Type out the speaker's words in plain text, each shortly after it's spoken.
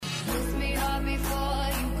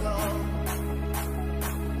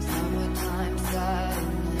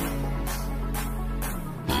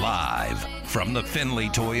From the Findlay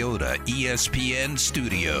Toyota ESPN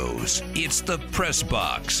studios, it's the Press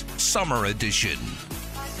Box Summer Edition.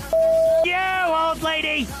 You old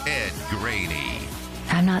lady! Ed Graney.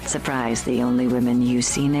 I'm not surprised the only women you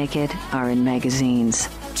see naked are in magazines.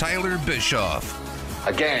 Tyler Bischoff.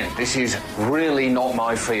 Again, this is really not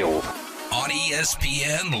my field. On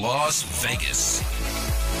ESPN Las Vegas.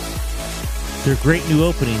 They're great new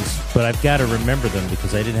openings, but I've got to remember them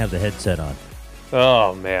because I didn't have the headset on.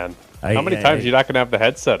 Oh, man. How many times are you not going to have the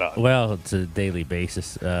headset on? Well, it's a daily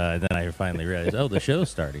basis. And then I finally realized, the show's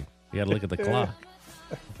starting. You got to look at the clock.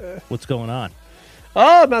 What's going on?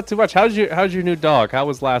 Oh, not too much. How's your new dog? How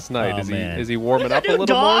was last night? Is he warming up a little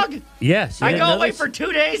dog? more? Yes. I go away for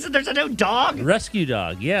 2 days and there's a new dog? Rescue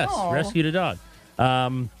dog, yes. Aww. Rescued a dog.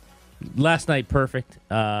 Last night, perfect.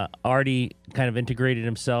 Artie kind of integrated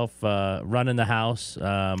himself, running the house.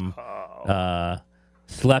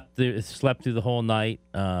 Slept through the whole night.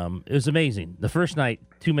 It was amazing. The first night,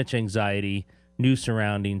 too much anxiety, new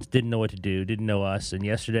surroundings, didn't know what to do, didn't know us. And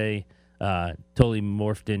yesterday, totally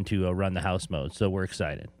morphed into a run the house mode. So we're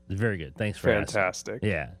excited. It's very good. Thanks for Fantastic. asking.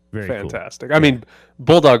 Yeah, very fantastic. Cool. I mean,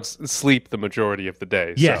 bulldogs sleep the majority of the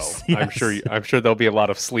day. Yes, so I'm sure there'll be a lot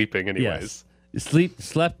of sleeping anyways. Yes.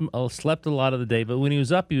 Slept a lot of the day, but when he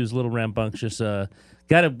was up, he was a little rambunctious. Got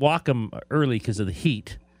to walk him early because of the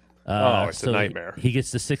heat. It's a nightmare. He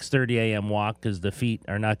gets the 6:30 a.m. walk because the feet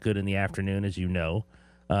are not good in the afternoon, as you know.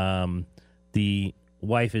 The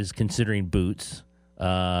wife is considering boots.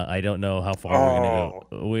 I don't know how far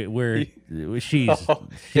we're going to go.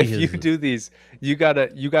 If you do these, you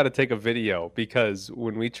gotta take a video, because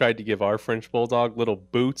when we tried to give our French bulldog little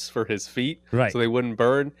boots for his feet, so they wouldn't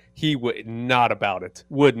burn, he would not about it.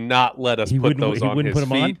 Would not let us put those on his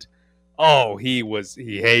feet. Oh, he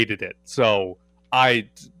hated it. So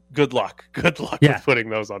good luck with putting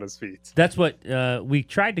those on his feet. That's what we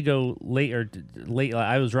tried to go late.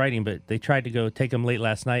 I was writing, but they tried to go take him late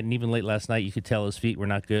last night, and even late last night, you could tell his feet were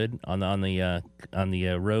not good on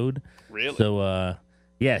the road. Really? So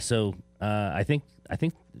So I think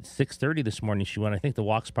 6:30 this morning she went. I think the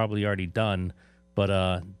walk's probably already done, but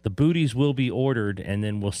the booties will be ordered, and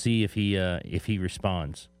then we'll see if he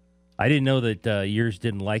responds. I didn't know that yours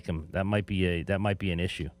didn't like him. That might be an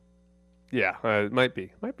issue. Yeah, it might be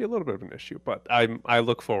a little bit of an issue, but I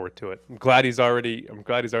look forward to it. I'm glad he's already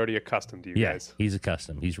accustomed to you guys. He's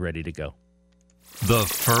accustomed. He's ready to go. The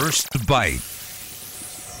first bite.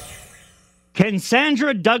 Can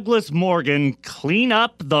Sandra Douglas Morgan clean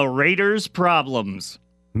up the Raiders' problems?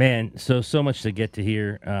 Man, so much to get to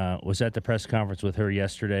here. Was at the press conference with her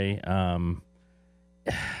yesterday. I'll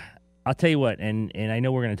tell you what, and I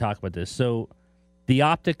know we're going to talk about this. So the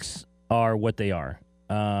optics are what they are.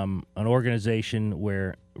 An organization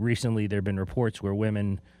where recently there have been reports where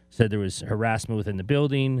women said there was harassment within the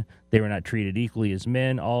building, they were not treated equally as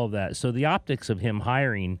men, all of that. So the optics of him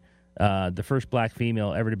hiring the first black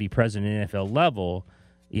female ever to be president at NFL level,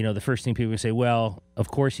 the first thing people would say, well, of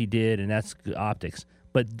course he did, and that's optics.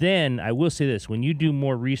 But then I will say this, when you do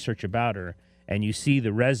more research about her and you see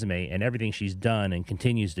the resume and everything she's done and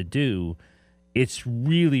continues to do, it's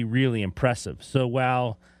really, really impressive. So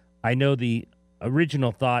while I know the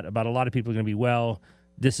original thought about a lot of people are going to be, well,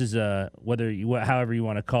 this is however you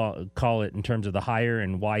want to call it in terms of the hire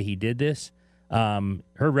and why he did this. Her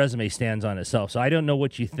resume stands on itself. So I don't know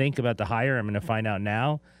what you think about the hire. I'm going to find out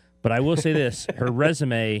now. But I will say this, her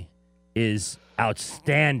resume is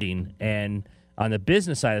outstanding. And on the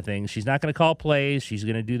business side of things, she's not going to call plays. She's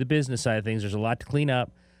going to do the business side of things. There's a lot to clean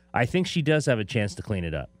up. I think she does have a chance to clean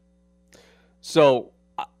it up. So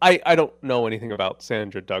I don't know anything about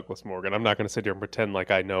Sandra Douglas Morgan. I'm not going to sit here and pretend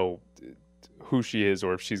like I know who she is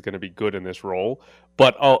or if she's going to be good in this role.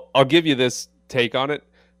 But I'll give you this take on it.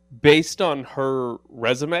 Based on her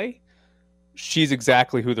resume, she's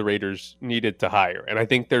exactly who the Raiders needed to hire. And I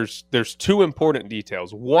think there's two important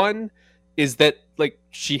details. One is that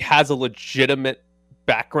she has a legitimate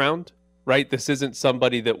background, right? This isn't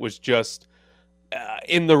somebody that was just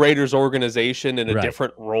in the Raiders organization in a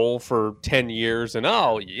different role for 10 years and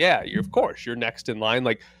of course you're next in line.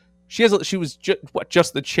 She was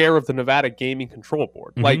just the chair of the Nevada Gaming Control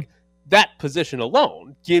Board. Mm-hmm. That position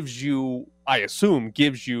alone gives you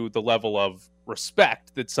the level of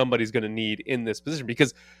respect that somebody's going to need in this position,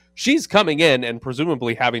 because she's coming in and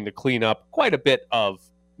presumably having to clean up quite a bit of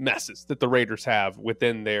messes that the Raiders have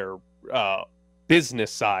within their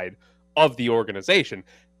business side of the organization.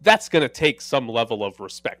 That's going to take some level of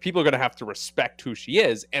respect. People are going to have to respect who she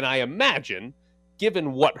is. And I imagine,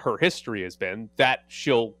 given what her history has been, that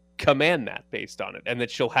she'll command that based on it, and that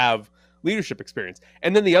she'll have leadership experience.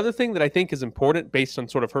 And then the other thing that I think is important based on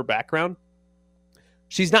sort of her background,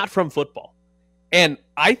 she's not from football. And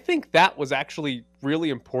I think that was actually really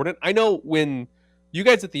important. I know when you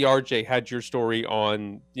guys at the RJ had your story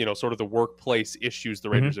on, sort of the workplace issues the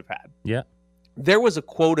Raiders have had. Yeah. There was a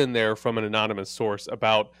quote in there from an anonymous source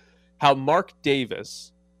about how Mark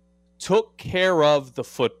Davis took care of the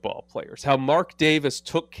football players, how Mark Davis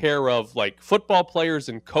took care of like football players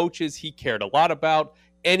and coaches he cared a lot about.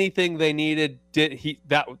 Anything they needed,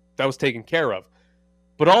 that was taken care of.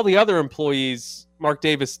 But all the other employees, Mark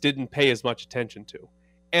Davis didn't pay as much attention to.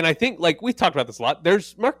 And I think, like, we talked about this a lot.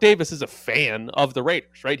 Mark Davis is a fan of the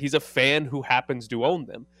Raiders, right? He's a fan who happens to own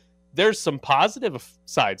them. There's some positive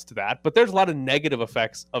sides to that, but there's a lot of negative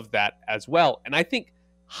effects of that as well. And I think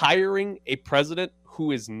hiring a president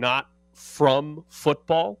who is not from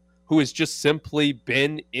football, who has just simply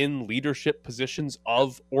been in leadership positions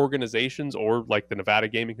of organizations or like the Nevada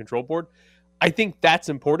Gaming Control Board, I think that's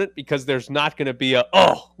important because there's not going to be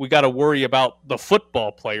we got to worry about the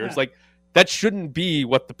football players. Like, that shouldn't be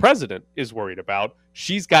what the president is worried about.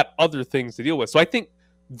 She's got other things to deal with. So I think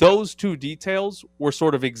those two details were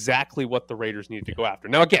sort of exactly what the Raiders needed to go after.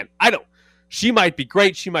 Now, again, she might be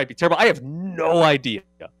great. She might be terrible. I have no idea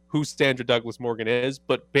who Sandra Douglas Morgan is,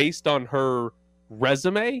 but based on her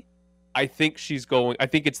resume, I think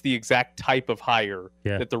it's the exact type of hire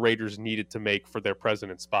that the Raiders needed to make for their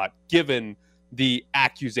president spot, given the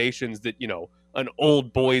accusations that, an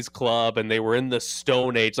old boys club and they were in the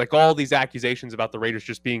Stone Age, like all these accusations about the Raiders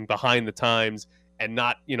just being behind the times and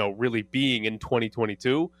not, really being in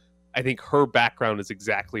 2022. I think her background is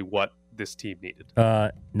exactly what this team needed.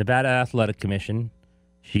 Nevada Athletic Commission.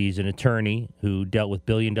 She's an attorney who dealt with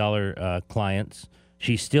billion-dollar clients.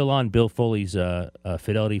 She's still on Bill Foley's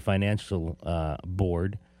Fidelity Financial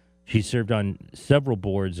board. She served on several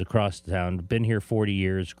boards across the town, been here 40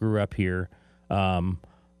 years, grew up here.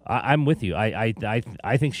 I'm with you. I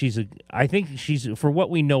think she's for what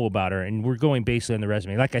we know about her, and we're going basically on the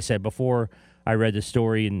resume. Like I said before, I read the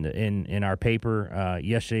story in our paper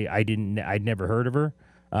yesterday. I'd never heard of her,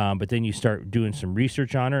 but then you start doing some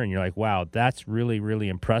research on her, and you're like, wow, that's really, really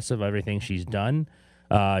impressive. Everything she's done.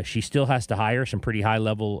 She still has to hire some pretty high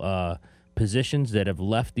level positions that have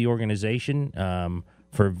left the organization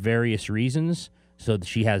for various reasons. So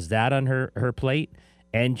she has that on her plate.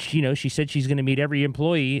 And, she said she's going to meet every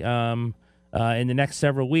employee in the next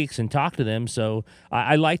several weeks and talk to them. So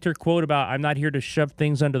I liked her quote about, I'm not here to shove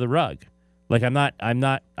things under the rug. Like, I'm not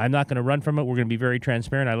going to run from it. We're going to be very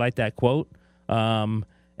transparent. I like that quote. And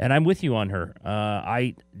I'm with you on her.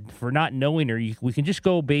 For not knowing her, we can just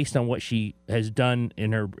go based on what she has done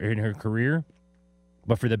in her career.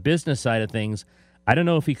 But for the business side of things, I don't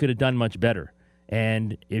know if he could have done much better.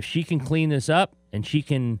 And if she can clean this up and she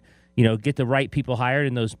can, get the right people hired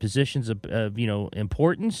in those positions of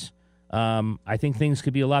importance, I think things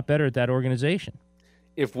could be a lot better at that organization.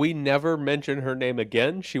 If we never mention her name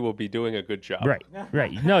again, she will be doing a good job.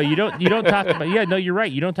 Right. No, you don't talk about. Yeah, no, you're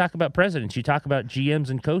right. You don't talk about presidents. You talk about GMs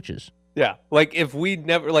and coaches. Yeah, if we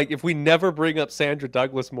never bring up Sandra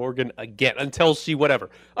Douglas Morgan again until she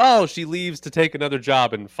she leaves to take another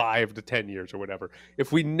job in 5 to 10 years or whatever.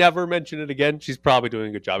 If we never mention it again, she's probably doing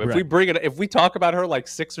a good job. If we talk about her like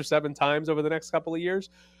 6 or 7 times over the next couple of years,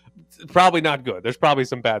 probably not good. There's probably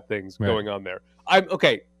some bad things going on there.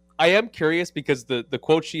 I am curious because the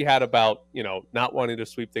quote she had about, not wanting to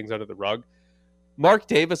sweep things under the rug. Mark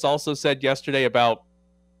Davis also said yesterday about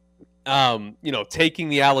taking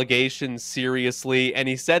the allegations seriously. And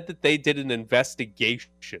he said that they did an investigation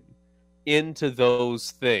into those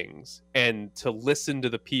things and to listen to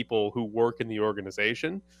the people who work in the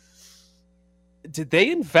organization. Did they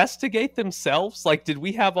investigate themselves? Like, did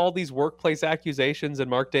we have all these workplace accusations and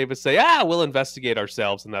Mark Davis say, we'll investigate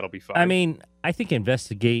ourselves and that'll be fine? I mean, I think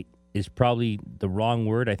investigate is probably the wrong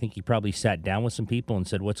word. I think he probably sat down with some people and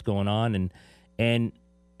said, what's going on? And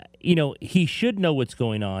he should know what's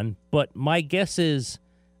going on, but my guess is,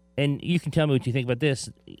 and you can tell me what you think about this,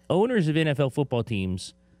 owners of NFL football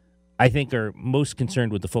teams, I think, are most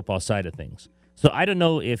concerned with the football side of things. So I don't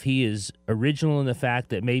know if he is original in the fact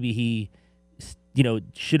that maybe he,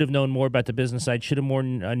 should have known more about the business side, should have more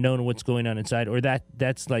known what's going on inside, or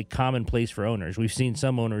that's like commonplace for owners. We've seen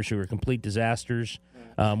some owners who are complete disasters,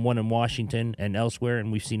 one in Washington and elsewhere,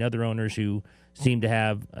 and we've seen other owners who seem to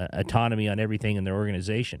have autonomy on everything in their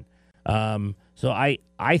organization. So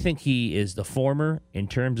I think he is the former in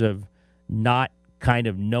terms of not kind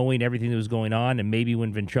of knowing everything that was going on, and maybe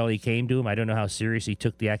when Ventrelli came to him, I don't know how serious he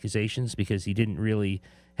took the accusations because he didn't really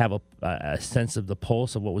have a sense of the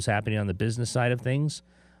pulse of what was happening on the business side of things.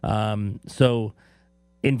 So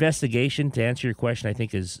investigation, to answer your question, I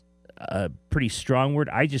think is a pretty strong word.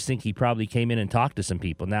 I just think he probably came in and talked to some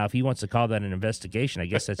people. Now, if he wants to call that an investigation, I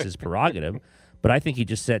guess that's his prerogative. But I think he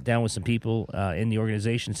just sat down with some people in the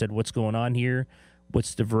organization, said, "What's going on here?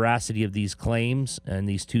 What's the veracity of these claims and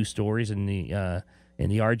these two stories in the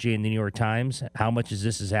RJ and the New York Times? How much is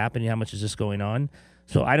this happening? How much is this going on?"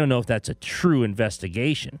 So I don't know if that's a true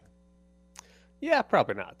investigation. Yeah,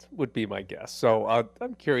 probably not, would be my guess. So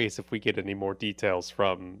I'm curious if we get any more details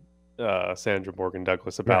from Sandra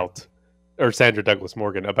Douglas about, or Sandra Douglas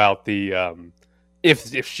Morgan about the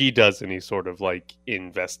if she does any sort of like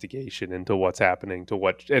investigation into what's happening to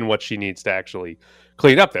what she needs to actually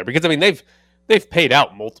clean up there. Because I mean they've paid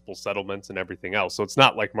out multiple settlements and everything else, so it's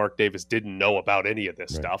not like Mark Davis didn't know about any of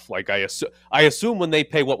this stuff. Like I assume when they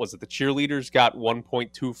pay, what was it? The cheerleaders got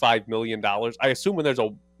 $1.25 million. I assume when there's a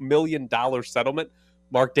 $1 million settlement,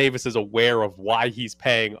 Mark Davis is aware of why he's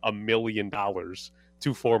paying $1 million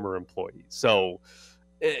to former employees. So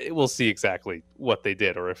we'll see exactly what they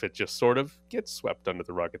did, or if it just sort of gets swept under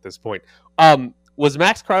the rug at this point. Was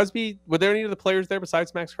Max Crosby? Were there any of the players there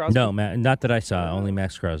besides Max Crosby? No, not that I saw. Only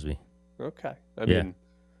Max Crosby. Okay. I mean,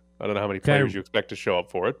 I don't know how many players you expect to show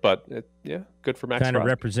up for it, but good for Max. Kind of Crosby.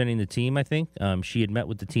 representing the team, I think. She had met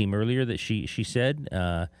with the team earlier. That she said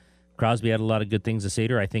Crosby had a lot of good things to say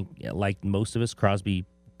to her. I think, like most of us, Crosby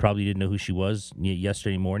probably didn't know who she was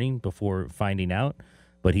yesterday morning before finding out,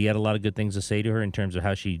 but he had a lot of good things to say to her in terms of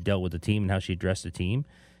how she dealt with the team and how she addressed the team.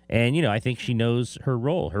 And, I think she knows her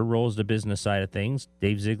role. Her role is the business side of things.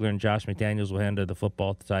 Dave Ziegler and Josh McDaniels will handle the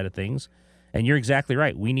football side of things. And you're exactly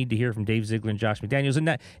right. We need to hear from Dave Ziegler and Josh McDaniels. And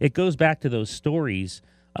that it goes back to those stories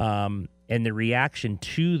and the reaction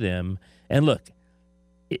to them. And look,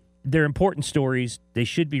 they're important stories. They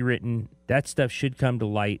should be written. That stuff should come to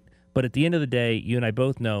light. But at the end of the day, you and I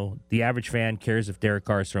both know the average fan cares if Derek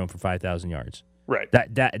Carr is thrown for 5,000 yards. Right.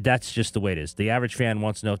 That's just the way it is. The average fan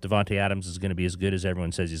wants to know if Devontae Adams is going to be as good as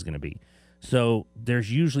everyone says he's going to be. So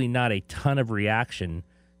there's usually not a ton of reaction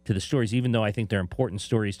to the stories, even though I think they're important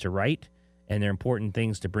stories to write and they're important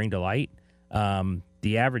things to bring to light.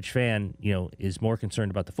 The average fan, is more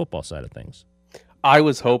concerned about the football side of things. I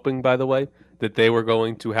was hoping, by the way, that they were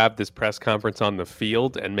going to have this press conference on the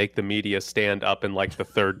field and make the media stand up in like the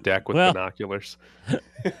third deck with binoculars.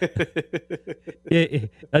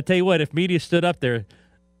 I'll tell you what, if media stood up there,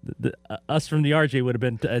 us from the RJ would have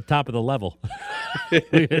been at top of the level.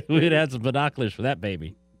 We'd had some binoculars for that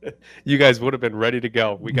baby. You guys would have been ready to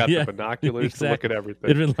go. We got the binoculars to look at everything.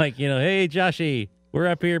 It'd been like, hey, Joshy, we're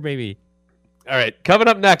up here, baby. All right, coming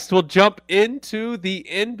up next, we'll jump into the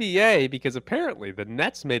NBA because apparently the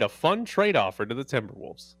Nets made a fun trade offer to the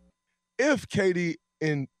Timberwolves. If KD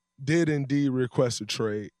did indeed request a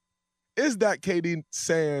trade, is that KD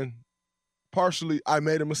saying partially, I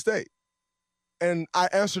made a mistake? And I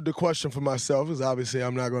answered the question for myself, as obviously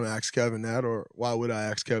I'm not going to ask Kevin that, or why would I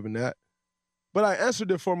ask Kevin that? But I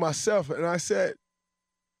answered it for myself, and I said,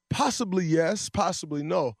 possibly yes, possibly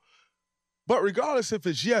no. But regardless if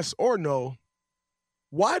it's yes or no,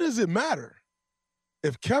 why does it matter?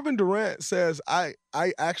 If Kevin Durant says, I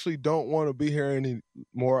actually don't want to be here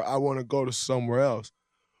anymore, I want to go to somewhere else,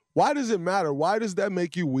 why does it matter? Why does that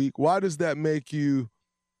make you weak? Why does that make him,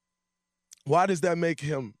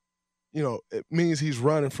 it means he's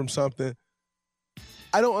running from something?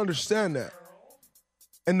 I don't understand that.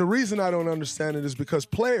 And the reason I don't understand it is because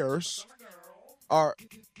players are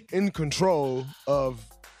in control of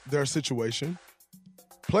their situation.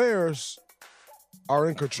 Players are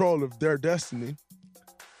in control of their destiny.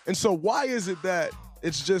 And so why is it that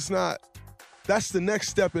it's just not, that's the next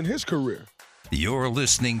step in his career? You're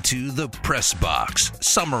listening to the Press Box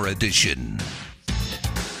Summer Edition.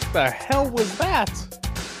 What the hell was that?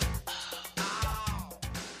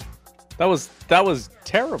 That was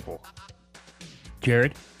terrible.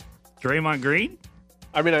 Jared? Draymond Green?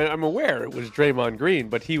 I mean, I'm aware it was Draymond Green,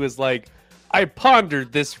 but he was like, I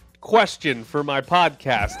pondered this question for my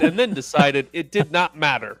podcast and then decided it did not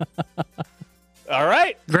matter. All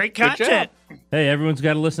right. Great content. Hey, everyone's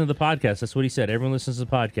got to listen to the podcast. That's what he said. Everyone listens to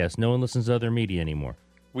the podcast. No one listens to other media anymore.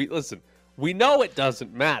 We know it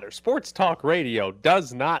doesn't matter. Sports talk radio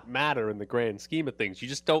does not matter in the grand scheme of things. You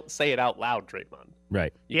just don't say it out loud, Draymond.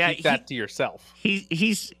 Right. You keep that to yourself.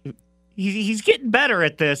 He's getting better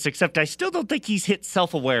at this, except I still don't think he's hit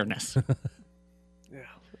self-awareness. Yeah.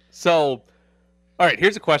 So, all right,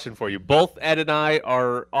 here's a question for you. Both Ed and I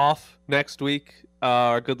are off next week.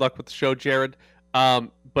 Good luck with the show, Jared.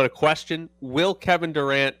 But a question, will Kevin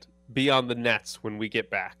Durant be on the Nets when we get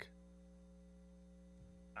back?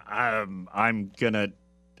 I'm gonna.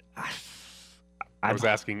 I was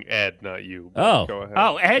asking Ed, not you. Oh, go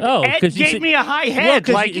ahead. Oh, Ed gave me a high head.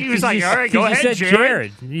 He was like, all right, go ahead,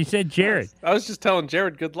 Jared. You said Jared. I was just telling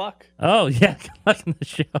Jared good luck. Oh, yeah, good luck on the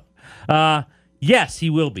show. Yes, he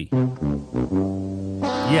will be.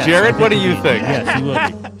 Yes, Jared, what do you think? Yes, he will be.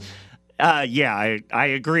 Yeah, I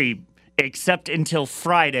agree. Except until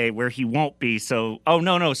Friday, where he won't be. So,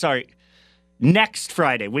 sorry. Next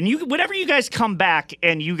Friday, whenever you guys come back,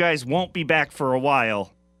 and you guys won't be back for a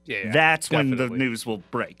while, that's definitely. when the news will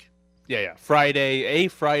break. Yeah.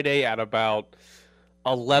 Friday at about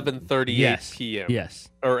 11:38 p.m. Yes.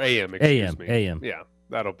 Or a.m. Excuse me. A.m. Yeah,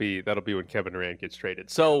 that'll be when Kevin Durant gets traded.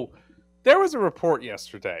 So there was a report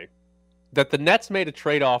yesterday that the Nets made a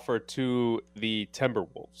trade offer to the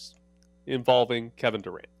Timberwolves involving Kevin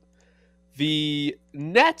Durant. The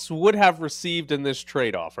Nets would have received in this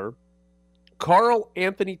trade offer Karl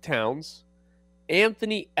Anthony Towns,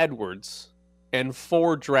 Anthony Edwards, and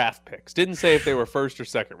 4 draft picks. Didn't say if they were first or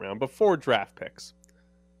second round, but 4 draft picks.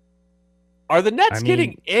 Are the Nets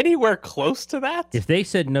getting anywhere close to that? If they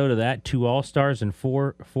said no to that, 2 All-Stars and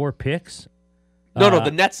 4 picks. No,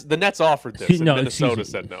 the Nets offered this. And Minnesota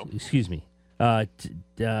said no. Excuse me.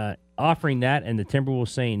 Offering that and the Timberwolves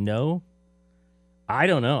saying no. I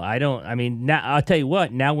don't know. Now I'll tell you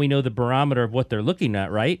what. Now we know the barometer of what they're looking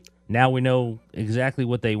at, right? Now we know exactly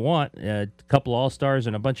what they want. A couple All-Stars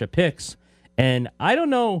and a bunch of picks. And I don't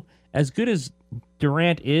know, as good as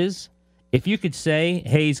Durant is, if you could say,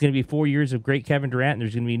 hey, he's going to be 4 years of great Kevin Durant and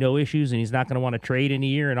there's going to be no issues and he's not going to want to trade in a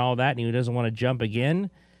year and all that and he doesn't want to jump again,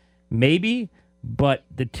 maybe. But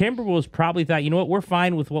the Timberwolves probably thought, you know what, we're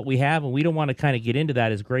fine with what we have and we don't want to kind of get into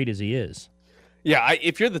that as great as he is. Yeah,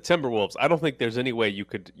 if you're the Timberwolves, I don't think there's any way you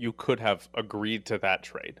could have agreed to that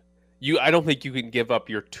trade. I don't think you can give up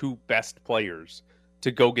your 2 best players to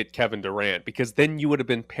go get Kevin Durant, because then you would have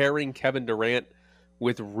been pairing Kevin Durant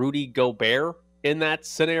with Rudy Gobert in that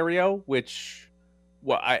scenario, which,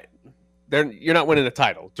 you're not winning a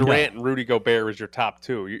title. Durant and Rudy Gobert is your top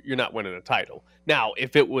 2. You're not winning a title. Now,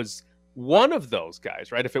 if it was one of those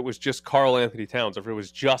guys, right? If it was just Karl Anthony Towns, or if it was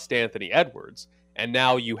just Anthony Edwards, and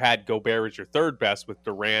now you had Gobert as your 3rd best with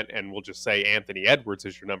Durant, and we'll just say Anthony Edwards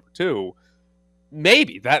is your number 2,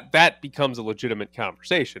 maybe that becomes a legitimate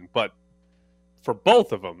conversation. But for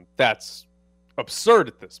both of them, that's absurd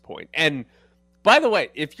at this point. And by the way,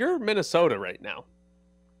 if you're Minnesota right now,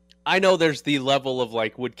 I know there's the level of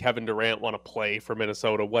would Kevin Durant want to play for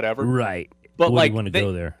Minnesota, whatever. Right. But would he want to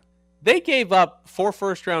go there? They gave up 4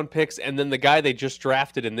 first-round picks and then the guy they just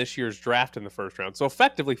drafted in this year's draft in the first round. So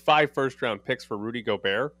effectively 5 first-round picks for Rudy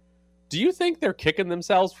Gobert. Do you think they're kicking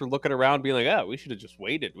themselves for looking around being like, we should have just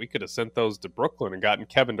waited. We could have sent those to Brooklyn and gotten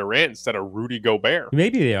Kevin Durant instead of Rudy Gobert?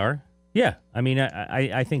 Maybe they are. Yeah.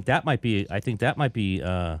 I think that might be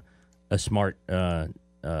a smart look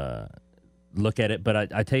at it.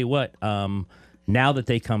 But I tell you what, now that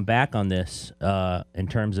they come back on this in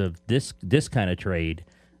terms of this kind of trade,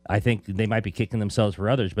 I think they might be kicking themselves for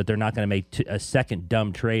others, but they're not going to make a second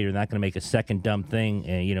dumb trade. They're not going to make a second dumb thing,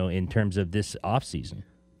 in terms of this offseason.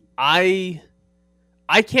 I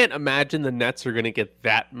can't imagine the Nets are going to get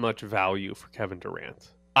that much value for Kevin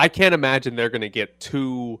Durant. I can't imagine they're going to get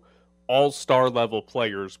 2 all-star level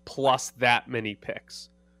players plus that many picks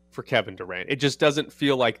for Kevin Durant. It just doesn't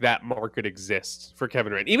feel like that market exists for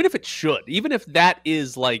Kevin Durant. Even if it should, even if that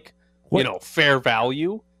is fair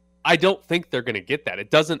value, I don't think they're going to get that.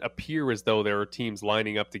 It doesn't appear as though there are teams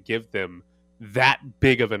lining up to give them that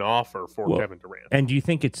big of an offer for Kevin Durant. And do you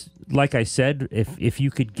think it's, like I said, if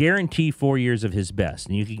you could guarantee 4 years of his best,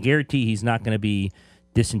 and you can guarantee he's not going to be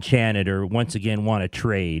disenchanted or once again want to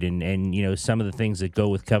trade and some of the things that go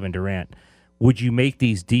with Kevin Durant, would you make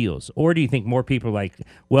these deals? Or do you think more people are like,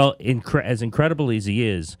 well, as incredible as he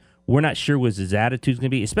is, we're not sure what his attitude's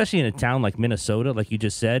going to be, especially in a town like Minnesota, like you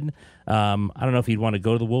just said. I don't know if he'd want to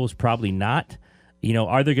go to the Wolves. Probably not.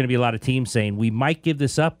 Are there going to be a lot of teams saying, we might give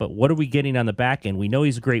this up, but what are we getting on the back end? We know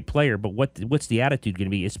he's a great player, but what's the attitude going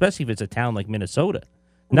to be, especially if it's a town like Minnesota?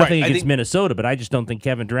 Nothing against Minnesota, but I just don't think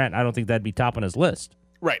Kevin Durant, I don't think that'd be top on his list.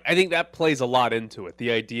 Right. I think that plays a lot into it.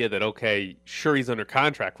 The idea that, okay, sure, he's under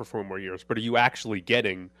contract for 4 more years, but are you actually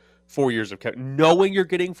getting 4 years of knowing you're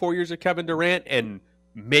getting 4 years of Kevin Durant and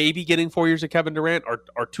maybe getting 4 years of Kevin Durant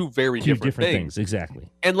are two very different things. Exactly.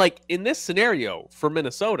 And in this scenario for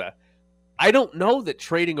Minnesota, I don't know that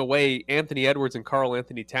trading away Anthony Edwards and Karl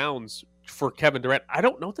Anthony Towns for Kevin Durant, I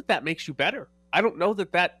don't know that makes you better. I don't know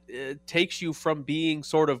that takes you from being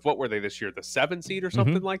sort of, what were they this year, the 7 seed or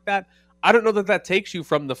something like that? I don't know that takes you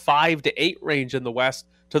from the 5 to 8 range in the West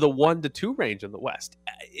to the 1 to 2 range in the West.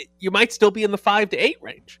 You might still be in the 5 to 8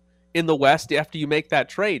 range in the West after you make that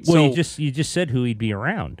trade. Well, so, you just said who he'd be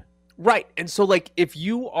around. Right. And so if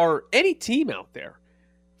you are any team out there,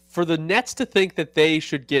 for the Nets to think that they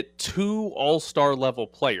should get 2 all-star level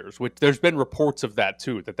players, which there's been reports of that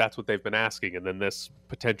too, that's what they've been asking, and then this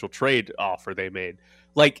potential trade offer they made.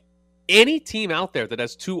 Like, any team out there that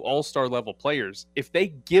has 2 all-star level players, if they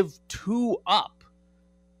give 2 up,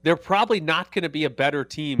 they're probably not going to be a better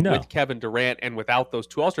team with Kevin Durant and without those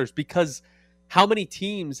 2 all-stars, because how many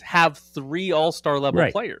teams have 3 all-star level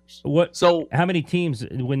players? How many teams,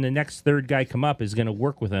 when the next third guy come up, is going to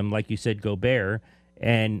work with him, like you said, Gobert,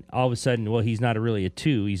 and all of a sudden, well, he's not really a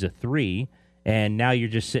 2, he's a 3, and now you're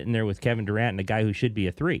just sitting there with Kevin Durant and a guy who should be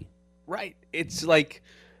a 3. Right. It's like,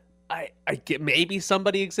 I get maybe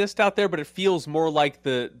somebody exists out there, but it feels more like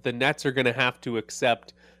the Nets are going to have to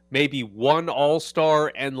accept maybe 1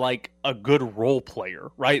 all-star and like a good role player,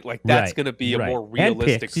 right? Like that's going to be a more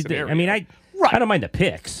realistic scenario. I mean, I don't mind the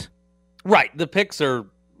picks. Right. The picks are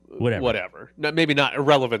whatever. Maybe not,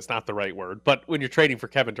 irrelevant's not the right word, but when you're trading for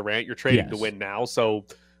Kevin Durant, you're trading to win now. So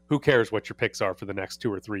who cares what your picks are for the next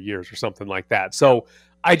 2 or 3 years or something like that. So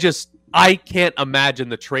I can't imagine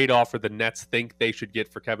the trade offer the Nets think they should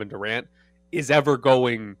get for Kevin Durant is ever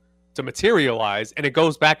going to materialize. And it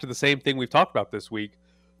goes back to the same thing we've talked about this week.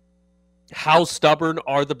 How stubborn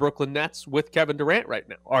are the Brooklyn Nets with Kevin Durant right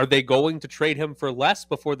now? Are they going to trade him for less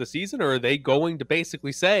before the season, or are they going to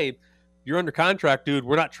basically say, you're under contract, dude,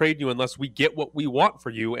 we're not trading you unless we get what we want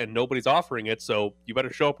for you, and nobody's offering it, so you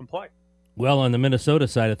better show up and play? Well, on the Minnesota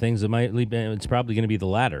side of things, it's probably going to be the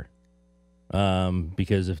latter.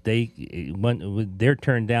 Because if they're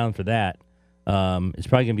turned down for that, it's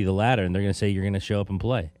probably going to be the latter, and they're going to say you're going to show up and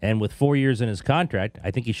play. And with 4 years in his contract,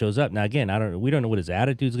 I think he shows up. Now, again, we don't know what his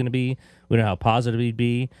attitude's going to be. We don't know how positive he'd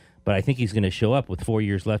be, but I think he's going to show up with 4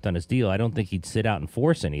 years left on his deal. I don't think he'd sit out and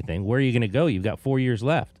force anything. Where are you going to go? You've got 4 years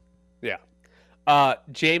left. Yeah.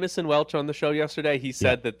 Jamison Welch on the show yesterday, he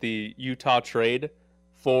said that the Utah trade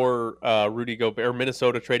for Rudy Gobert, or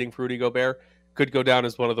Minnesota trading for Rudy Gobert, could go down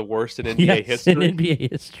as one of the worst in NBA history. In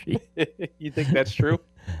NBA history. You think that's true?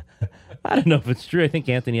 I don't know if it's true. I think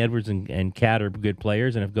Anthony Edwards and Cat are good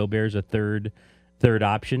players, and if Gobert's a third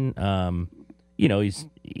option,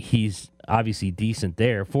 he's obviously decent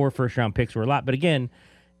there. 4 first-round picks were a lot, but again,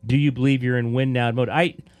 do you believe you're in win-now mode?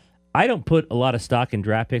 I don't put a lot of stock in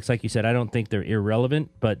draft picks. Like you said, I don't think they're irrelevant,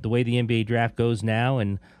 but the way the NBA draft goes now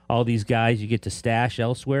and all these guys you get to stash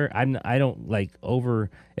elsewhere, I don't like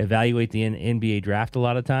over-evaluate the NBA draft a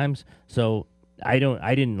lot of times. So I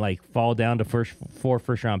didn't like fall down to 4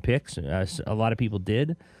 first-round picks. A lot of people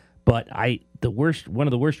did. But one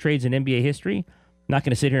of the worst trades in NBA history, I'm not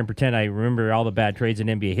going to sit here and pretend I remember all the bad trades in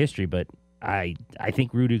NBA history, but I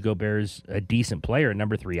think Rudy Gobert's a decent player, a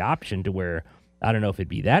number 3 option to where I don't know if it'd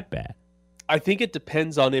be that bad. I think it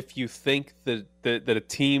depends on if you think that a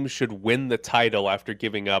team should win the title after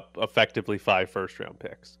giving up effectively 5 first-round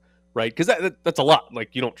picks, right? Because that's a lot.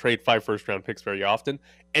 Like, you don't trade 5 first-round picks very often.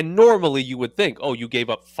 And normally you would think, oh, you gave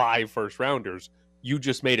up 5 first-rounders. You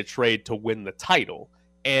just made a trade to win the title.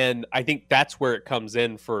 And I think that's where it comes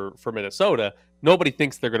in for Minnesota. Nobody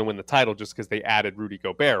thinks they're going to win the title just because they added Rudy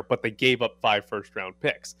Gobert, but they gave up 5 first-round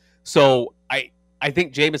picks. So I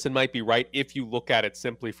think Jamison might be right if you look at it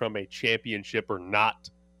simply from a championship or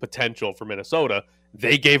not potential for Minnesota.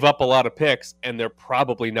 They gave up a lot of picks, and they're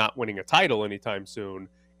probably not winning a title anytime soon.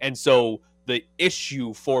 And so the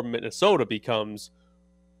issue for Minnesota becomes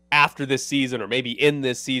after this season, or maybe in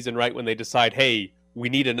this season, right, when they decide, hey, we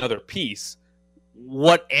need another piece,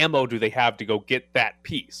 what ammo do they have to go get that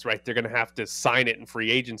piece, right? They're going to have to sign it in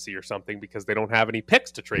free agency or something because they don't have any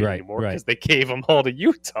picks to trade anymore because they gave them all to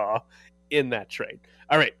Utah in that trade.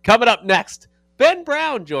 All right, coming up next, Ben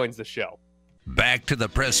Brown joins the show. Back to the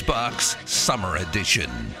Press Box Summer Edition.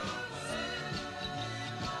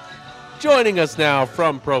 Joining us now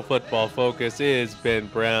from Pro Football Focus is Ben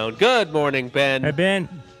Brown. Good morning, Ben. Hey, Ben.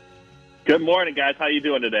 Good morning, guys. How you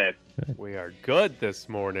doing today? We are good this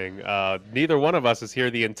morning. Neither one of us is here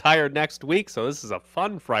the entire next week, so this is a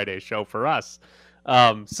fun Friday show for us.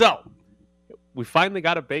 So we finally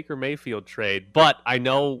got a Baker Mayfield trade, but I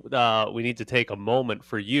know we need to take a moment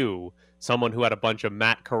for you, someone who had a bunch of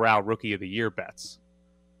Matt Corral Rookie of the Year bets.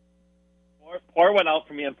 Poor went out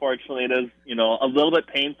for me, unfortunately. It is, a little bit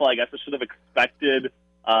painful. I guess I should have expected,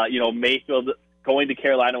 Mayfield going to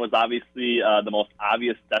Carolina was obviously the most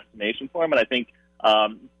obvious destination for him, but I think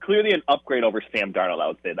clearly an upgrade over Sam Darnold, I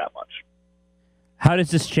would say that much. How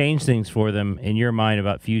does this change things for them in your mind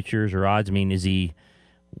about futures or odds? I mean, is he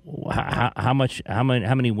how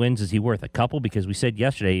many wins is he worth? A couple? Because we said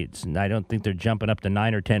yesterday, I don't think they're jumping up to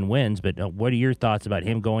 9 or 10 wins. But what are your thoughts about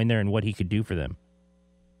him going there and what he could do for them?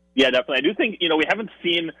 Yeah, definitely. I do think we haven't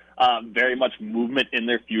seen very much movement in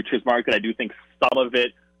their futures market. I do think some of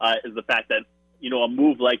it is the fact that a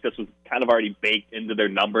move like this was kind of already baked into their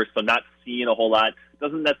numbers, so not seeing a whole lot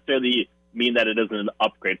doesn't necessarily mean that it isn't an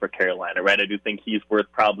upgrade for Carolina, right? I do think he's worth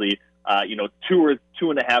probably, 2 or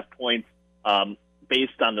 2.5 points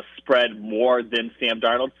based on the spread more than Sam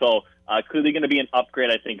Darnold. So clearly going to be an upgrade,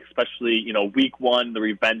 I think, especially, week one, the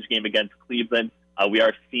revenge game against Cleveland. We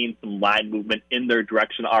are seeing some line movement in their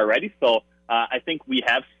direction already. So I think we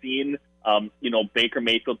have seen, Baker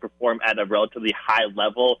Mayfield perform at a relatively high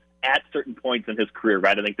level at certain points in his career,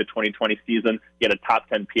 right? I think the 2020 season, he had a top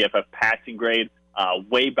 10 PFF passing grade,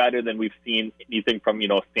 way better than we've seen anything from,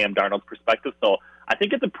 Sam Darnold's perspective. So I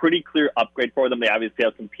think it's a pretty clear upgrade for them. They obviously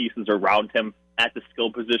have some pieces around him at the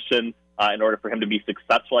skill position in order for him to be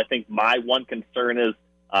successful. I think my one concern is,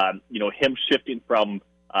 him shifting from,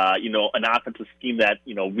 an offensive scheme that,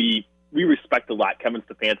 we respect a lot. Kevin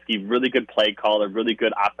Stefanski, really good play caller, really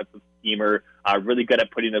good offensive schemer, really good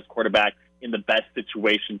at putting his quarterback in the best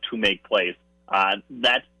situation to make plays.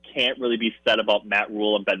 That can't really be said about Matt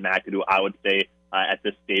Rule and Ben McAdoo, I would say, at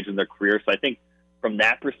this stage in their career. So I think from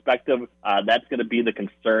that perspective, that's going to be the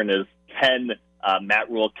concern is can Matt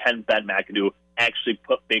Rule, can Ben McAdoo actually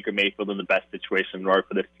put Baker Mayfield in the best situation in order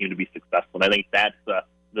for this team to be successful? And I think that's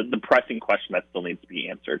the pressing question that still needs to be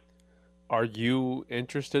answered. Are you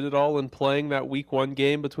interested at all in playing that week one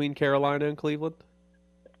game between Carolina and Cleveland?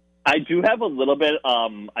 I do have a little bit.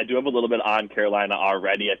 I do have a little bit on Carolina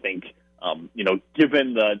already. I think,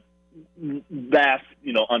 given the vast,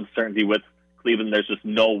 uncertainty with Cleveland, there's just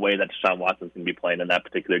no way that Deshaun Watson's going to be playing in that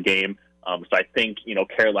particular game. So I think,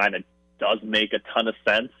 Carolina does make a ton of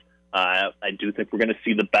sense. I do think we're going to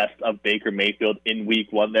see the best of Baker Mayfield in week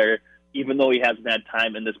one there. Even though he hasn't had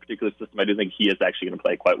time in this particular system, I do think he is actually going to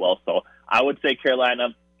play quite well. So I would say Carolina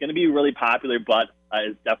going to be really popular, but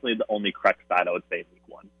is definitely the only correct side I would say in week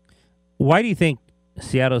one. Why do you think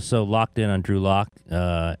Seattle's so locked in on Drew Lock?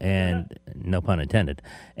 And no pun intended.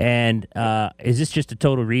 And is this just a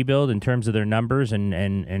total rebuild in terms of their numbers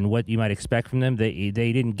and what you might expect from them? They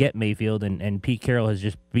didn't get Mayfield, and Pete Carroll has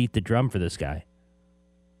just beat the drum for this guy.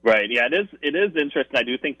 Right. Yeah, it is interesting. I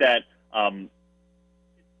do think that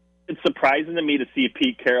it's surprising to me to see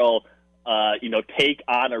Pete Carroll, take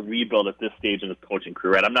on a rebuild at this stage in his coaching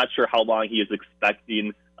career. Right? I'm not sure how long he is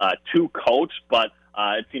expecting to coach, but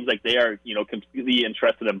it seems like they are, completely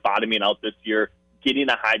interested in bottoming out this year, getting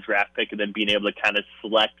a high draft pick, and then being able to kind of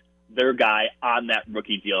select their guy on that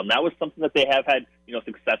rookie deal. And that was something that they have had,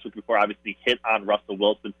 success with before. Obviously, hit on Russell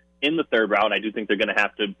Wilson in the third round. I do think they're going to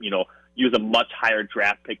have to, use a much higher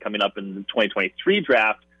draft pick coming up in the 2023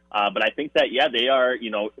 draft. But I think that, they are,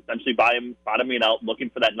 essentially bottoming out, looking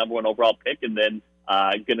for that number one overall pick, and then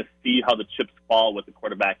going to see how the chips fall with the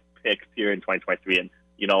quarterback picks here in 2023. And,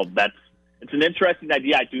 it's an interesting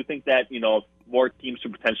idea. I do think that, more teams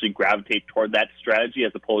should potentially gravitate toward that strategy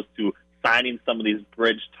as opposed to signing some of these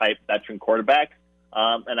bridge-type veteran quarterbacks.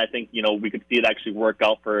 And I think, we could see it actually work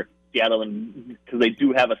out for Seattle because they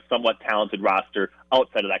do have a somewhat talented roster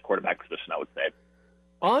outside of that quarterback position, I would say.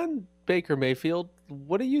 On Baker Mayfield,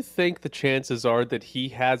 what do you think the chances are that he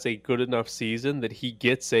has a good enough season that he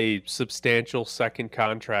gets a substantial second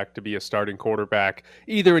contract to be a starting quarterback,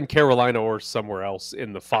 either in Carolina or somewhere else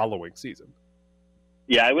in the following season?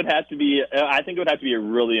 Yeah, I think it would have to be a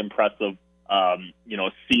really impressive,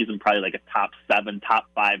 season, probably like a top 7, top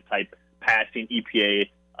 5 type passing EPA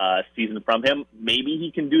season from him. Maybe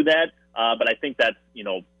he can do that, but I think that's,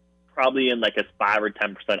 probably in like a 5 or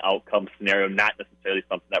 10% outcome scenario, not necessarily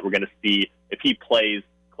something that we're going to see if he plays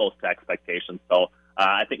close to expectations. So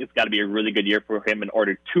I think it's got to be a really good year for him in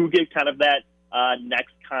order to get kind of that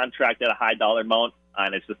next contract at a high dollar amount.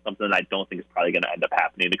 And it's just something that I don't think is probably going to end up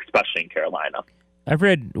happening, especially in Carolina. I've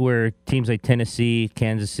read where teams like Tennessee,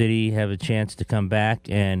 Kansas City have a chance to come back,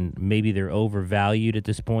 and maybe they're overvalued at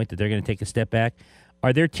this point, that they're going to take a step back.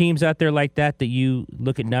 Are there teams out there like that you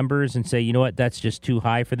look at numbers and say, you know what, that's just too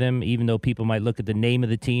high for them, even though people might look at the name of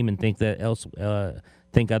the team and think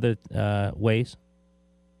think other ways?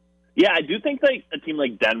 Yeah, I do think like a team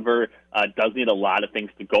like Denver does need a lot of things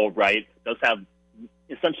to go right. Does have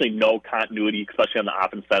essentially no continuity, especially on the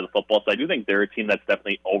offensive side of the football. So I do think they're a team that's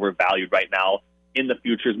definitely overvalued right now in the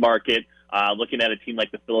futures market. Looking at a team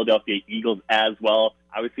like the Philadelphia Eagles as well,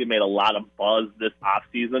 obviously it made a lot of buzz this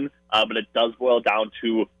offseason, but it does boil down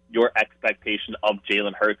to your expectation of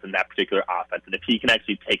Jalen Hurts in that particular offense. And if he can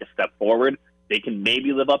actually take a step forward, they can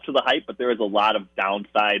maybe live up to the hype, but there is a lot of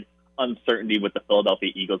downside uncertainty with the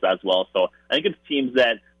Philadelphia Eagles as well. So I think it's teams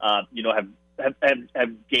that,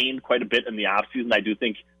 have gained quite a bit in the offseason. I do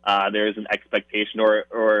think there is an expectation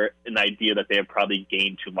or an idea that they have probably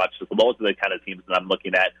gained too much. So those are the kind of teams that I'm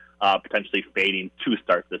looking at potentially fading to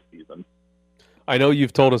start this season. I know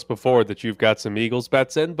you've told us before that you've got some Eagles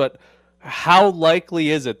bets in, but how likely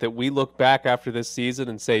is it that we look back after this season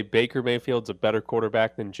and say Baker Mayfield's a better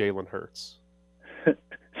quarterback than Jalen Hurts?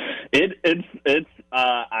 It's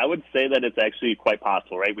I would say that it's actually quite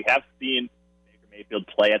possible, right? We have seen Baker Mayfield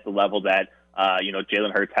play at the level that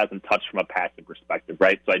Jalen Hurts hasn't touched from a passing perspective,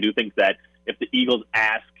 right? So I do think that if the Eagles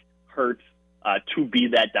ask Hurts to be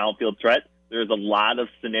that downfield threat, there's a lot of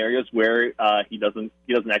scenarios where he doesn't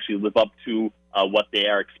actually live up to what they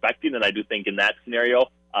are expecting, and I do think in that scenario,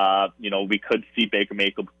 we could see Baker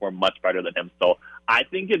Mayfield perform much better than him. So I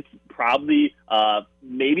think it's probably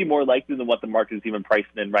maybe more likely than what the market is even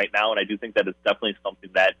pricing in right now, and I do think that it's definitely something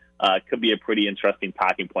that could be a pretty interesting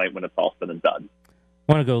talking point when it's all said and done.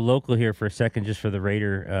 I want to go local here for a second, just for the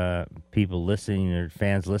Raider people listening or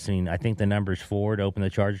fans listening. I think the number's 4 to open the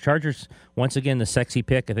Chargers. Chargers, once again, the sexy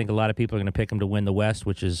pick. I think a lot of people are going to pick them to win the West,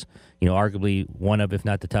 which is, arguably one of, if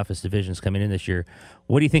not the toughest divisions coming in this year.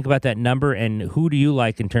 What do you think about that number, and who do you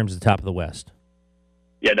like in terms of the top of the West?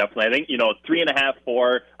 Yeah, definitely. I think 3.5,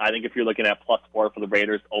 4. I think if you're looking at +4 for the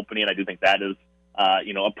Raiders opening, I do think that is a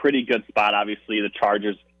pretty good spot. Obviously, the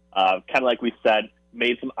Chargers, kind of like we said,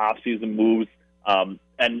 made some offseason moves.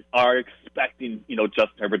 And are expecting,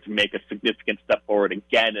 Justin Herbert to make a significant step forward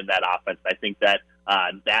again in that offense. I think that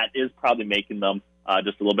that is probably making them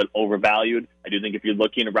just a little bit overvalued. I do think if you're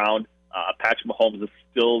looking around, Patrick Mahomes is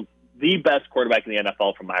still the best quarterback in the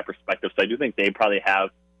NFL from my perspective. So I do think they probably have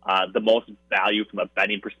the most value from a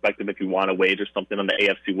betting perspective if you want to wager something on the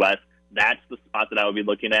AFC West. That's the spot that I would be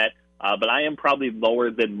looking at. But I am probably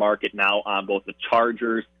lower than market now on both the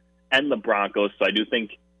Chargers and the Broncos. So I do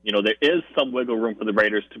think there is some wiggle room for the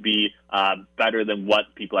Raiders to be better than what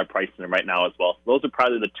people are pricing them right now as well. So those are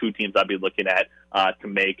probably the two teams I'd be looking at to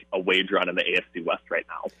make a wager on in the AFC West right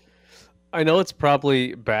now. I know it's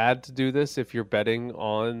probably bad to do this if you're betting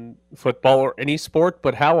on football or any sport,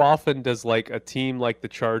 but how often does a team like the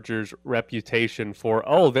Chargers' reputation for,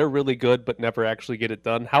 they're really good but never actually get it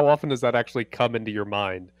done, how often does that actually come into your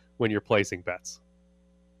mind when you're placing bets?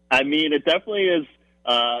 I mean, it definitely is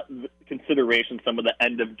consideration, some of the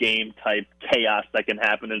end of game type chaos that can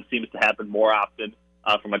happen, and it seems to happen more often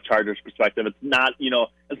from a Chargers perspective. It's not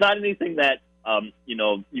anything that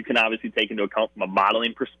you can obviously take into account from a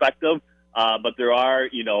modeling perspective, but there are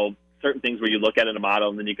certain things where you look at it in a model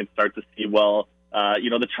and then you can start to see,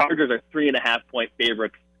 the Chargers are 3.5-point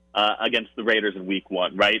favorites against the Raiders in Week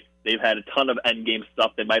 1, right? They've had a ton of end game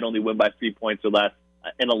stuff. They might only win by 3 points or less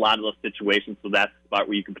in a lot of those situations, so that's the spot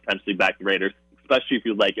where you can potentially back the Raiders, especially if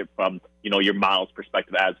you like it from, your model's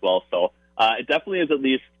perspective as well. So it definitely is at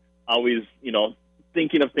least always,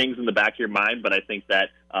 thinking of things in the back of your mind. But I think that,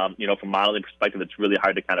 from a modeling perspective, it's really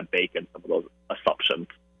hard to kind of bake in some of those assumptions.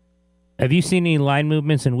 Have you seen any line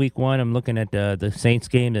movements in Week 1? I'm looking at the Saints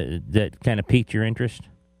game that kind of piqued your interest.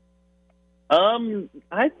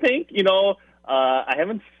 I think, I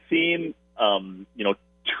haven't seen,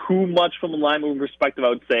 too much from a line movement perspective. I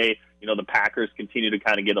would say, the Packers continue to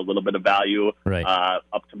kind of get a little bit of value, right,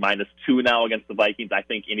 up to -2 now against the Vikings. I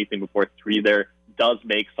think anything before 3 there does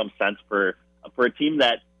make some sense for a team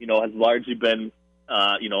that, has largely been,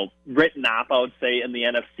 written off, I would say, in the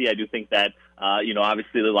NFC. I do think that,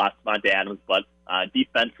 obviously they lost Monte Adams, but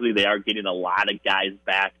defensively they are getting a lot of guys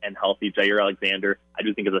back and healthy. Jair Alexander, I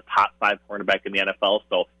do think, is a top 5 cornerback in the NFL.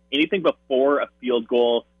 So anything before a field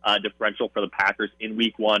goal differential for the Packers in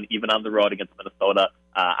Week 1, even on the road against Minnesota,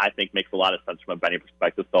 I think makes a lot of sense from a betting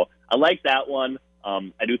perspective. So I like that one.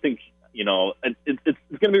 I do think,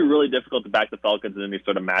 it's going to be really difficult to back the Falcons in any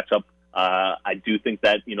sort of matchup. I do think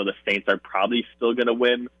that, the Saints are probably still going to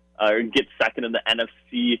win or get second in the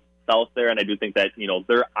NFC South there. And I do think that,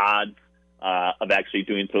 their odds of actually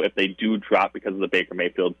doing so, if they do drop because of the Baker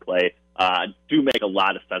Mayfield play, do make a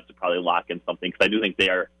lot of sense to probably lock in something, because I do think they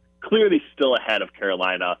are clearly still ahead of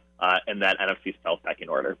Carolina in that NFC South pecking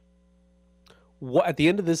order. At the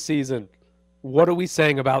end of this season, what are we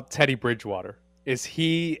saying about Teddy Bridgewater? Is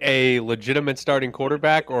he a legitimate starting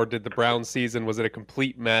quarterback, or did the Browns season, was it a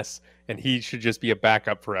complete mess and he should just be a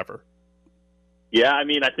backup forever? Yeah, I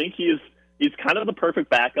mean, I think he's kind of the perfect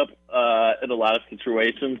backup in a lot of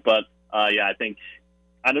situations, but I think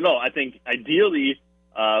ideally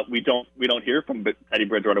we don't hear from Teddy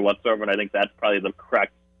Bridgewater whatsoever, and I think that's probably the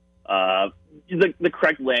correct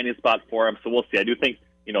landing spot for him. So we'll see. I do think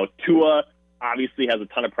Tua obviously has a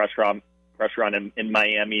ton of pressure on him in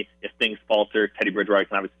Miami. If things falter, Teddy Bridgewater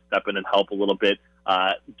can obviously step in and help a little bit,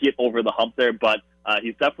 get over the hump there. But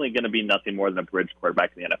he's definitely going to be nothing more than a bridge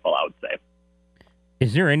quarterback in the NFL, I would say.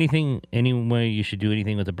 Is there any way you should do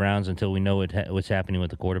anything with the Browns until we know what's happening with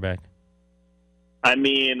the quarterback? I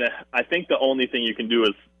mean, I think the only thing you can do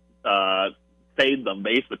is fade them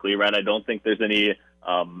basically, right? I don't think there's any.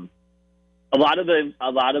 A lot of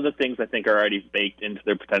the things I think are already baked into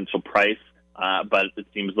their potential price, but it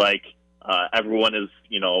seems like everyone is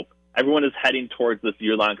heading towards this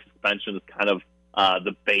year-long suspension as kind of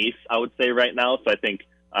the base, I would say, right now. So I think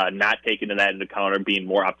not taking that into account or being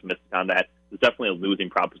more optimistic on that is definitely a losing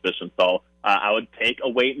proposition. So I would take a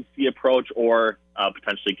wait-and-see approach or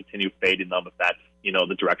potentially continue fading them if that's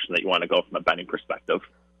the direction that you want to go from a betting perspective.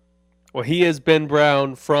 Well, he is Ben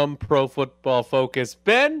Brown from Pro Football Focus.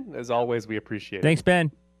 Ben, as always, we appreciate it. Thanks,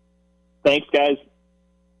 Ben. Thanks, guys.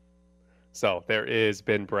 So there is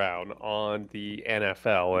Ben Brown on the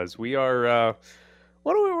NFL as we are,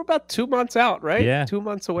 we're about 2 months out, right? Yeah. 2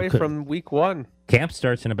 months away from week 1. Camp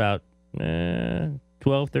starts in about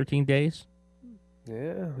 12, 13 days.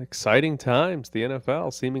 Yeah, exciting times. The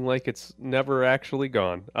NFL seeming like it's never actually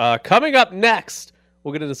gone. Coming up next,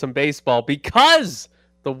 we'll get into some baseball because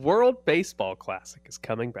the World Baseball Classic is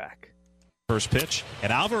coming back. First pitch,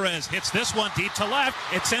 and Alvarez hits this one deep to left.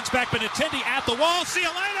 It sends back Benintendi at the wall. See you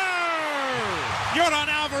later! Yordan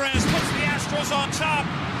Alvarez puts the Astros on top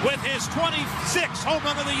with his 26th home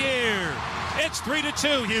run of the year. It's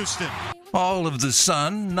 3-2, Houston. All of the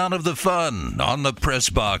sun, none of the fun on the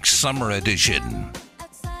Press Box Summer Edition.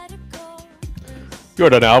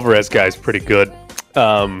 Yordan Alvarez guy's pretty good.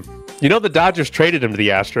 The Dodgers traded him to the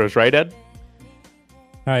Astros, right, Ed?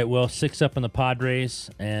 All right, well, 6 up on the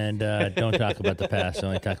Padres, and don't talk about the past.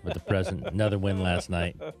 Only talk about the present. Another win last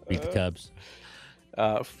night. Beat the Cubs.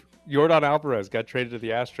 Yordan Alvarez got traded to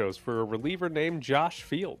the Astros for a reliever named Josh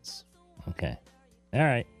Fields. Okay. All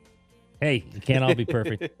right. Hey, you can't all be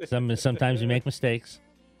perfect. Sometimes you make mistakes.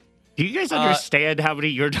 Do you guys understand how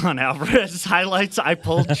many Yordan Alvarez highlights I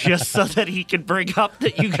pulled just so that he could bring up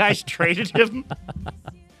that you guys traded him?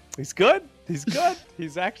 He's good. He's good.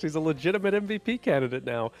 He's a legitimate MVP candidate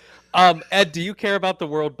now. Ed, do you care about the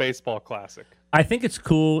World Baseball Classic? I think it's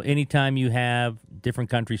cool anytime you have different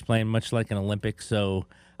countries playing, much like an Olympics. So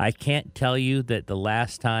I can't tell you that the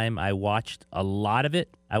last time I watched a lot of it.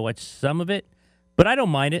 I watched some of it, but I don't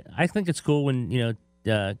mind it. I think it's cool when,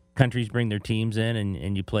 countries bring their teams in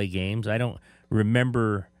and you play games. I don't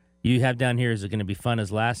remember you have down here, is it going to be fun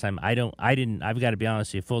as last time? I've got to be honest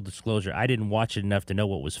with you, full disclosure, I didn't watch it enough to know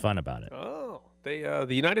what was fun about it. Oh, the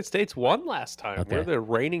United States won last time. Okay. We're the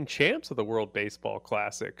reigning champs of the World Baseball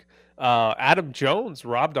Classic. Adam Jones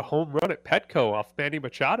robbed a home run at Petco off Manny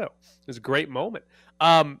Machado. It was a great moment.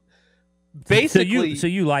 Basically, so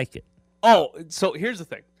you like it? Oh, so here's the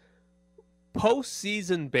thing.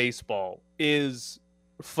 Postseason baseball is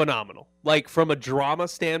phenomenal. Like from a drama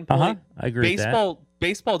standpoint, I agree with that.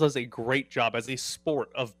 Baseball does a great job as a sport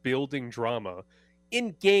of building drama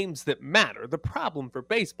in games that matter. The problem for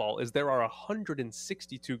baseball is there are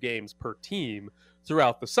 162 games per team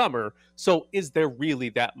throughout the summer. So is there really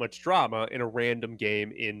that much drama in a random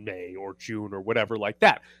game in May or June or whatever like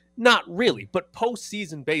that? Not really. But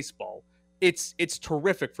postseason baseball, it's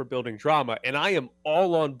terrific for building drama, and I am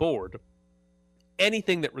all on board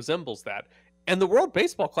anything that resembles that. And the World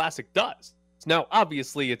Baseball Classic does. Now,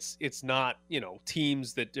 obviously, it's not,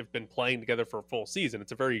 teams that have been playing together for a full season.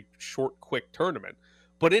 It's a very short, quick tournament.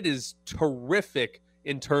 But it is terrific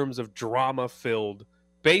in terms of drama-filled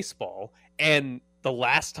baseball. And the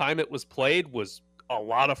last time it was played was a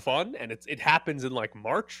lot of fun. And it happens in, like,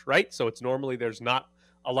 March, right? So it's normally there's not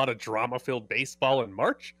a lot of drama-filled baseball in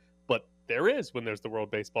March. But there is when there's the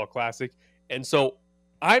World Baseball Classic. And so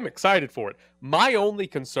I'm excited for it. My only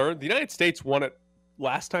concern, the United States won it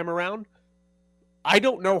last time around. I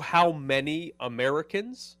don't know how many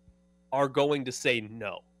Americans are going to say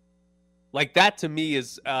no. Like that to me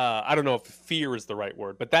is, I don't know if fear is the right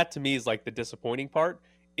word, but that to me is like the disappointing part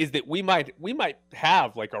is that we might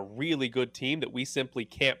have like a really good team that we simply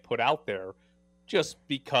can't put out there just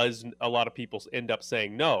because a lot of people end up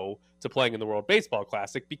saying no to playing in the World Baseball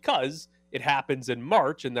Classic because it happens in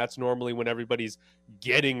March, and that's normally when everybody's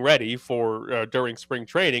getting ready for during spring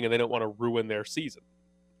training, and they don't want to ruin their season.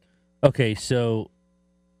 Okay, so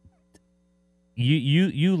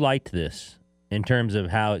you liked this in terms of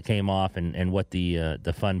how it came off and what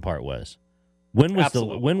the fun part was. When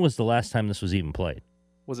was the last time this was even played?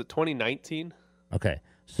 Was it 2019? Okay,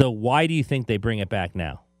 so why do you think they bring it back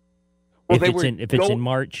now? Well, if it's in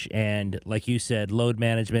March and, like you said, load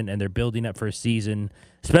management, and they're building up for a season,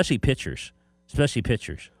 especially pitchers.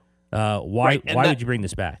 Why would you bring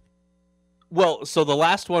this back? Well, so the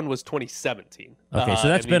last one was 2017. Okay, so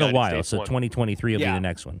that's been a while. So 2023 will be the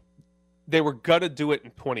next one. They were gonna do it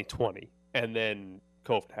in 2020, and then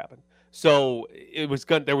COVID happened. So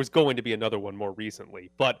there was going to be another one more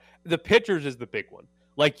recently. But the pitchers is the big one.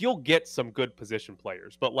 Like, you'll get some good position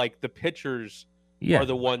players, but like the pitchers are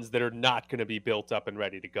the ones that are not going to be built up and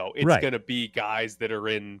ready to go. It's going to be guys that are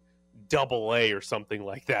in AA or something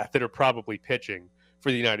like that are probably pitching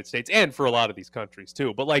for the United States and for a lot of these countries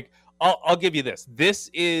too. But like, I'll give you this. This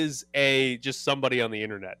is just somebody on the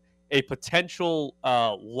internet, a potential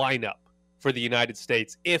lineup for the United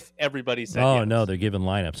States if everybody said yes. No, they're giving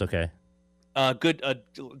lineups. Okay. Good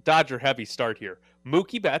Dodger heavy start here.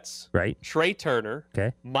 Mookie Betts, right? Trey Turner,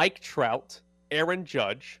 okay. Mike Trout, Aaron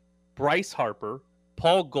Judge, Bryce Harper,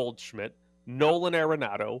 Paul Goldschmidt, Nolan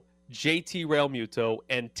Arenado, JT Realmuto,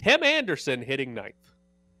 and Tim Anderson hitting ninth.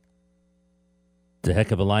 It's a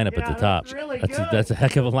heck of a lineup at the top. That's a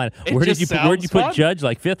heck of a lineup. It Where did you put Judge?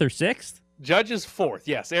 Like 5th or 6th? Judge is 4th.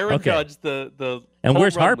 Yes, Aaron Judge, the and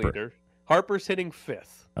where's Harper? Leader. Harper's hitting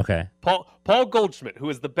 5th. Okay. Paul Goldschmidt, who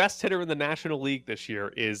is the best hitter in the National League this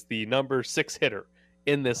year, is the number 6 hitter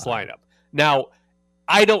in this lineup. Now,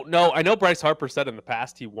 I don't know. I know Bryce Harper said in the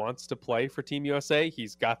past he wants to play for Team USA.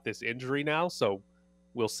 He's got this injury now, so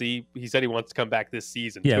we'll see. He said he wants to come back this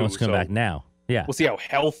season. Yeah, he wants to come back now. Yeah, we'll see how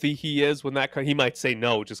healthy he is when that. He might say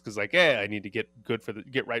no just because, like, I need to get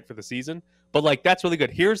right for the season. But like, that's really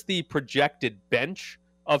good. Here's the projected bench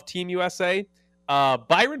of Team USA: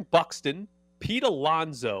 Byron Buxton, Pete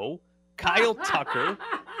Alonso, Kyle Tucker,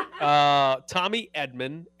 Tommy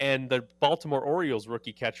Edman, and the Baltimore Orioles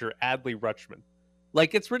rookie catcher Adley Rutschman.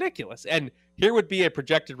 Like, it's ridiculous. And here would be a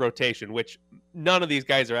projected rotation, which none of these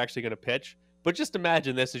guys are actually going to pitch. But just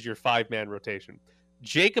imagine this as your 5-man rotation: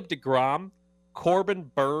 Jacob deGrom, Corbin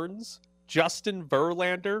Burns, Justin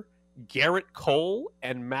Verlander, Garrett Cole,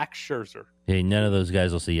 and Max Scherzer. Hey, none of those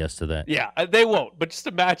guys will say yes to that. Yeah, they won't. But just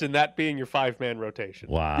imagine that being your 5-man rotation.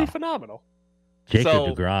 Wow. It'd be phenomenal.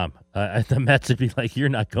 Jacob deGrom. The Mets would be like, you're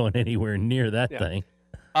not going anywhere near that thing.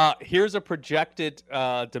 Here's a projected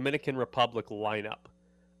Dominican Republic lineup.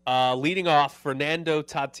 Leading off, Fernando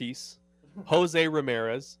Tatis, Jose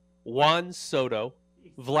Ramirez, Juan Soto,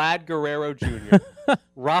 Vlad Guerrero Jr.,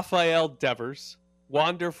 Rafael Devers,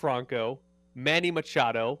 Wander Franco, Manny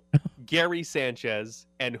Machado, Gary Sanchez,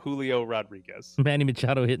 and Julio Rodriguez. Manny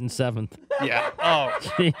Machado hitting 7th. Yeah. Oh,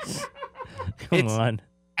 jeez. Come on.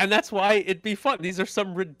 And that's why it'd be fun. These are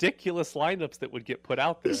some ridiculous lineups that would get put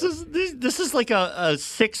out there. This is like a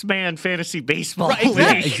 6-man fantasy baseball. Right,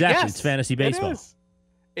 exactly. Exactly. Yes, it's fantasy baseball.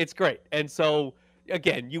 It's great. And so,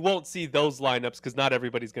 again, you won't see those lineups because not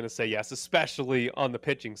everybody's going to say yes, especially on the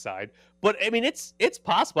pitching side. But I mean, it's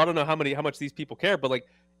possible. I don't know how much these people care, but like,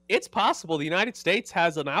 it's possible the United States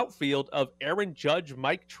has an outfield of Aaron Judge,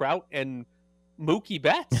 Mike Trout, and Mookie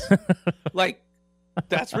Betts. Like,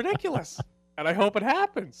 that's ridiculous. And I hope it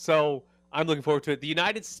happens. So I'm looking forward to it. The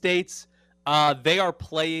United States, they are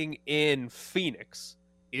playing in Phoenix,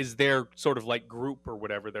 is their sort of like group or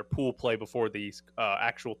whatever, their pool play before the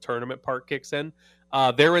actual tournament part kicks in.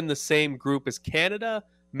 They're in the same group as Canada,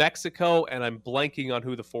 Mexico, and I'm blanking on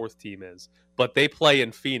who the 4th team is. But they play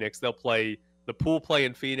in Phoenix. They'll play the pool play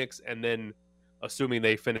in Phoenix, and then assuming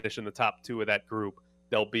they finish in the top 2 of that group,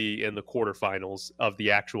 they'll be in the quarterfinals of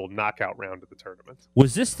the actual knockout round of the tournament.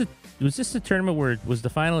 Was this the tournament where it was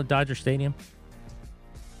the final at Dodger Stadium?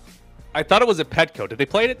 I thought it was at Petco. Did they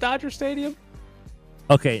play it at Dodger Stadium?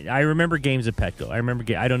 Okay, I remember games at Petco.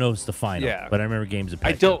 I don't know if it's the final, but I remember games at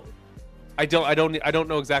Petco. I don't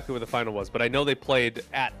know exactly where the final was, but I know they played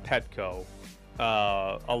at Petco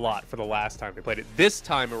a lot for the last time they played it. This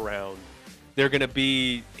time around, they're going to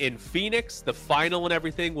be in Phoenix. The final and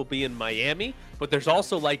everything will be in Miami, but there's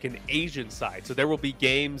also like an Asian side. So there will be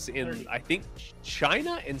games in, I think,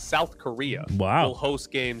 China and South Korea. Wow. Will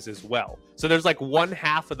host games as well. So there's like one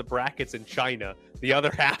half of the brackets in China. The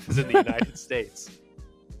other half is in the United States.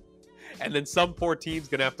 And then some poor team's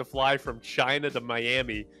going to have to fly from China to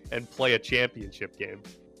Miami and play a championship game.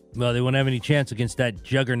 Well, they won't have any chance against that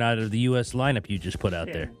juggernaut of the U.S. lineup you just put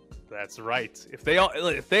out there. That's right. If they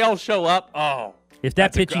all show up, if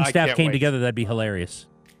that pitching staff came together, that'd be hilarious.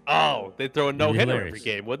 Oh, they'd throw a no-hitter every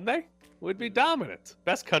game, wouldn't they? Would be dominant.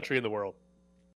 Best country in the world.